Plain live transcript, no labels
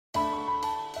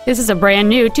This is a brand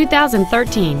new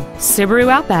 2013 Subaru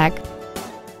Outback.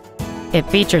 It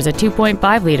features a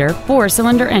 2.5-liter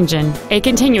four-cylinder engine, a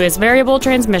continuous variable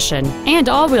transmission, and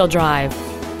all-wheel drive.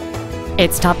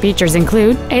 Its top features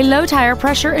include a low tire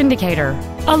pressure indicator,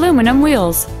 aluminum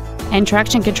wheels, and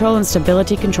traction control and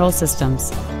stability control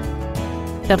systems.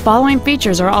 The following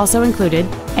features are also included: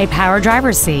 a power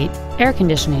driver's seat, air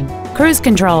conditioning, cruise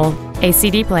control, a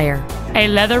CD player, a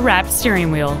leather-wrapped steering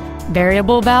wheel,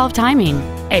 variable valve timing,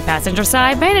 a passenger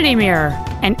side vanity mirror,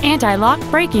 an anti-lock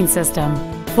braking system,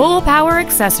 full power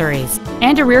accessories,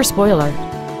 and a rear spoiler.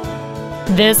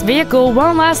 This vehicle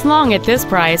won't last long at this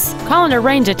price. Call and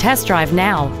arrange a test drive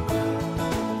now.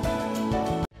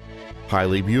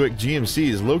 Hiley Buick GMC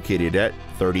is located at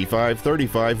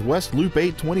 3535 West Loop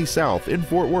 820 South in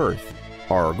Fort Worth.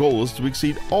 Our goal is to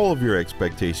exceed all of your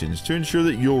expectations to ensure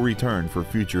that you'll return for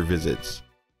future visits.